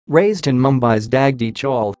Raised in Mumbai's Dagdi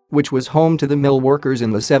Chawl, which was home to the mill workers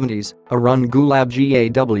in the 70s, Arun Gulab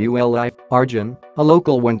Gawli, Arjun, a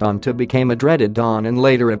local, went on to become a dreaded don and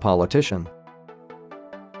later a politician.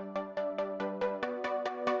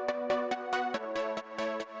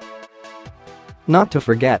 Not to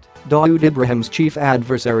forget, Dawood Ibrahim's chief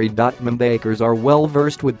adversary.Mumbaikars are well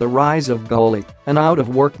versed with the rise of Gawli, an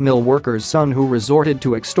out-of-work mill worker's son who resorted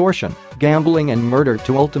to extortion, gambling and murder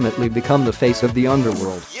to ultimately become the face of the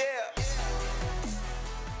underworld.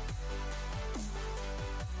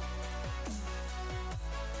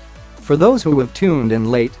 For those who have tuned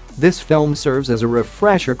in late, this film serves as a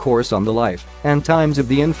refresher course on the life and times of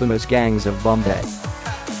the infamous gangs of Bombay.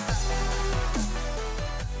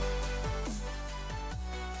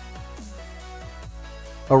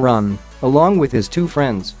 Arun, along with his two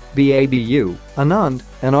friends, Babu, Anand,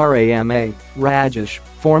 and Rama, Rajesh,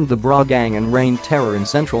 formed the Bra gang and reigned terror in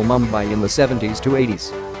Central Mumbai in the 70s to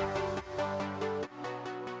 80s.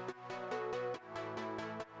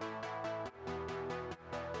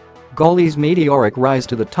 Gawli's meteoric rise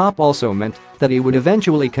to the top also meant that he would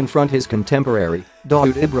eventually confront his contemporary,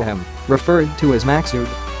 Dawood Ibrahim, referred to as Maqsood,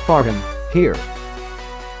 Farhan, here.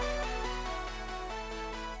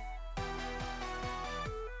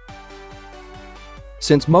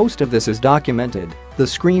 Since most of this is documented, the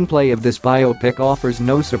screenplay of this biopic offers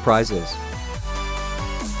no surprises.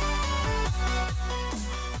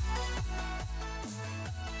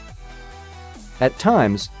 At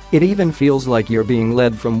times, it even feels like you're being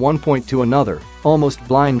led from one point to another, almost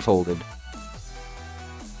blindfolded.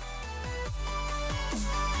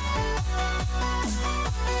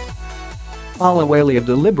 Ahluwalia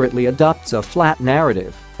deliberately adopts a flat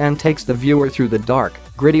narrative and takes the viewer through the dark,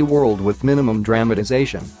 gritty world with minimum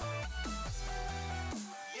dramatization.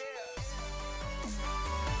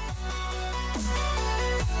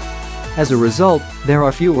 As a result, there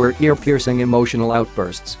are fewer ear-piercing emotional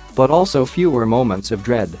outbursts, but also fewer moments of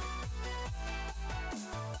dread.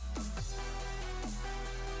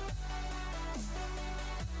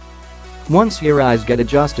 Once your eyes get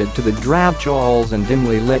adjusted to the drab chawls and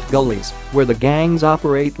dimly lit gullies, where the gangs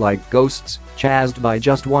operate like ghosts, chased by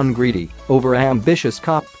just one greedy, over-ambitious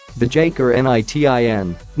cop, Vijaykar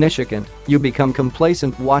Nitin, Nishikant, you become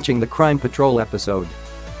complacent watching the Crime Patrol episode.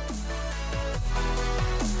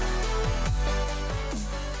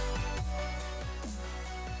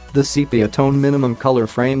 The sepia-tone minimum color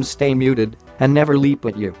frames stay muted and never leap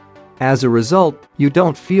at you. As a result, you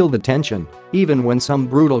don't feel the tension, even when some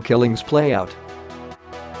brutal killings play out.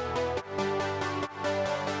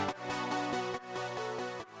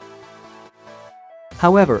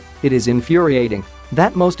 However, it is infuriating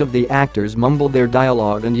that most of the actors mumble their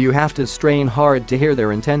dialogue and you have to strain hard to hear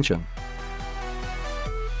their intention.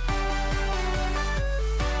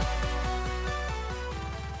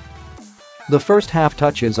 The first half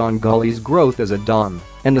touches on Gawli's growth as a don,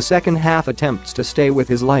 and the second half attempts to stay with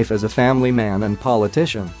his life as a family man and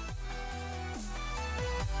politician.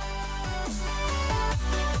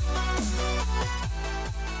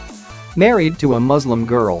 Married to a Muslim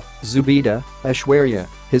girl, Zubida, Aishwarya,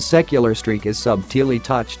 his secular streak is subtly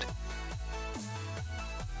touched.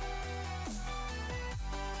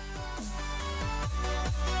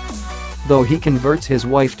 Though he converts his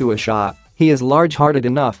wife to a Shah, he is large-hearted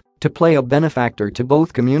enough to play a benefactor to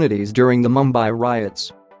both communities during the Mumbai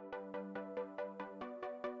riots.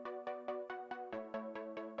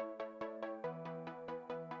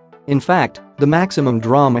 In fact, the maximum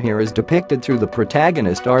drama here is depicted through the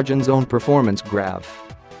protagonist Arjun's own performance graph.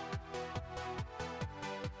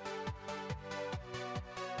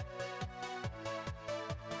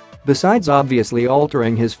 Besides obviously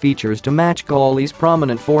altering his features to match Gawli's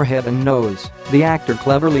prominent forehead and nose, the actor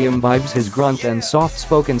cleverly imbibes his grunt and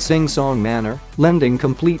soft-spoken sing-song manner, lending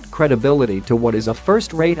complete credibility to what is a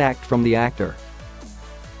first-rate act from the actor.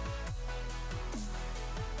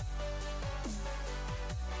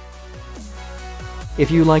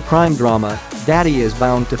 If you like crime drama, Daddy is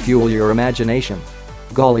bound to fuel your imagination.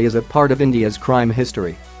 Gawli is a part of India's crime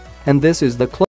history. And this is the